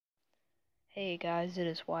Hey guys, it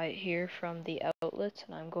is Wyatt here from the Outlets,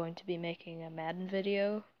 and I'm going to be making a Madden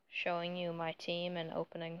video showing you my team and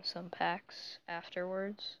opening some packs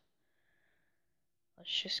afterwards.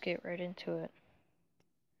 Let's just get right into it.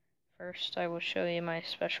 First, I will show you my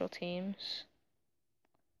special teams.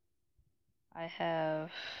 I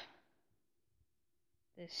have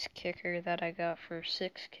this kicker that I got for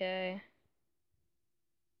 6K.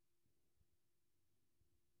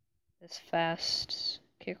 This fast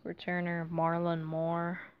kick returner, Marlon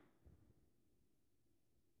Moore.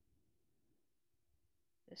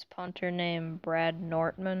 This punter named Brad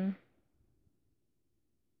Nortman.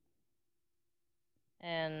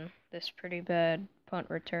 And this pretty bad punt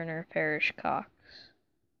returner, Parrish Cox.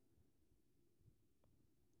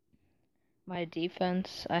 My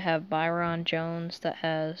defense, I have Byron Jones that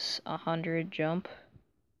has 100 jump.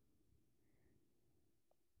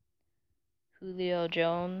 Julio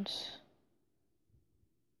Jones.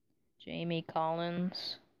 Jamie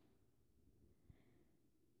Collins.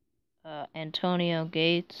 Antonio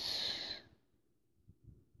Gates.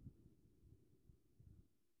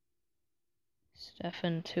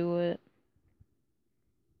 Stephen Tuitt.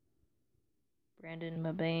 Brandon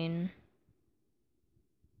Mabane.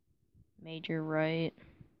 Major Wright.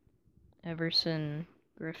 Everson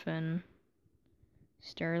Griffin.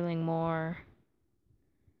 Sterling Moore.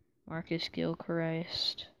 Marcus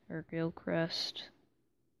Gilchrist,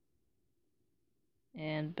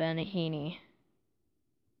 and Ben Heaney.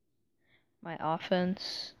 My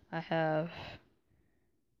offense, I have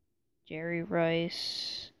Jerry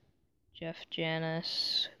Rice, Jeff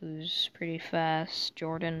Janis, who's pretty fast,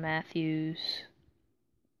 Jordan Matthews,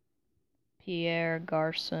 Pierre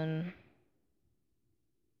Garçon,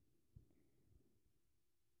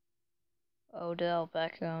 Odell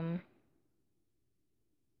Beckham,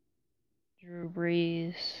 Drew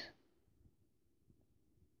Brees,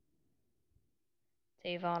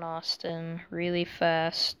 Tavon Austin, really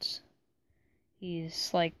fast. He's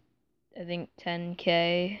like, I think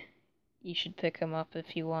 10K. You should pick him up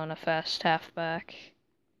if you want a fast halfback.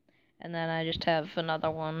 And then I just have another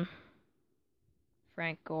one,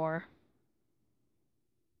 Frank Gore.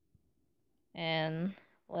 And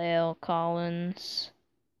La'el Collins,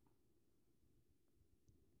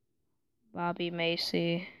 Bobby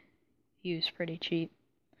Macy. He was pretty cheap.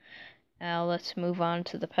 Now let's move on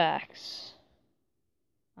to the packs.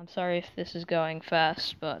 I'm sorry if this is going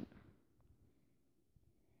fast, but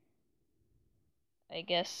I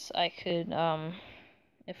guess I could,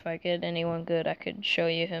 if I get anyone good, I could show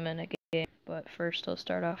you him in a game. But first I'll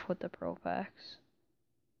start off with the pro packs.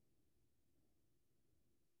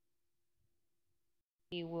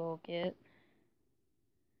 You will get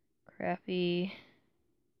crappy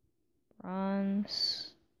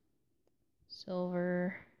bronze,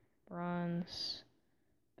 silver, bronze,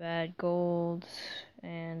 bad gold,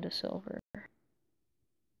 and a silver.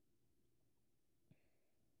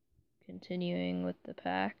 Continuing with the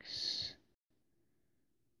packs,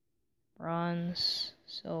 bronze,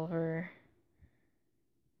 silver,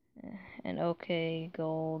 and okay,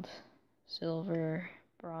 gold, silver,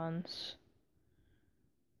 bronze.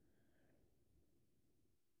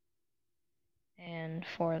 And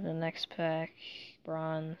for the next pack,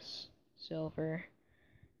 bronze, silver,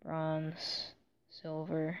 bronze,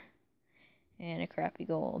 silver, and a crappy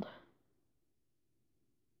gold.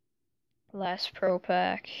 Last pro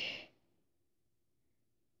pack,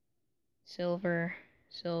 silver,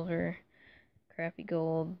 silver, crappy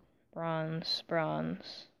gold, bronze,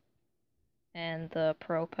 bronze. And the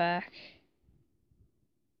pro pack,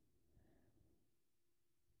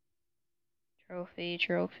 trophy,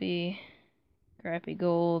 trophy, crappy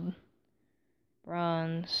gold,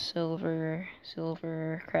 bronze, silver,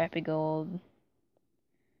 silver, crappy gold,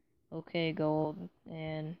 okay gold,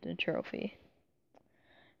 and a trophy.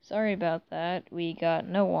 Sorry about that, we got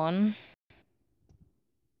no one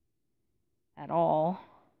at all.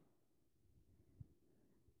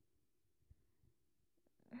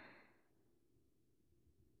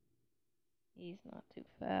 He's not too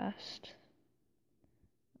fast.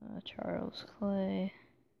 Charles Clay,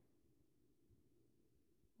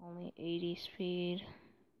 only 80 speed.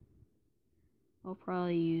 I'll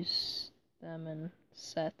probably use them in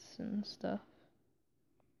sets and stuff.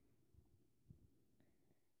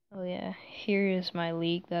 Oh yeah, here is my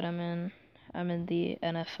league that I'm in. I'm in the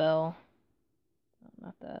NFL. No,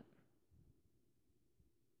 not that.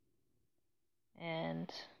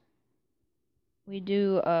 And we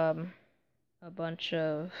do a bunch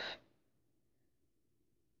of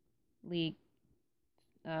league,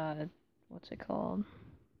 what's it called?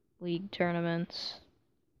 League tournaments.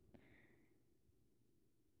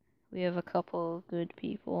 We have a couple of good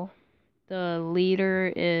people The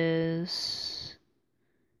leader is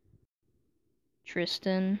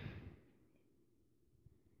Tristan.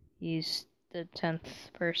 He's the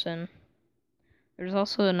 10th person. There's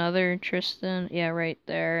also another Tristan, yeah, right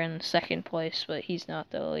there in second place, but he's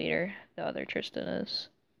not the leader. The other Tristan is.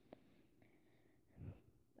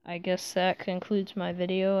 I guess that concludes my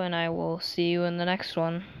video, and I will see you in the next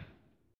one.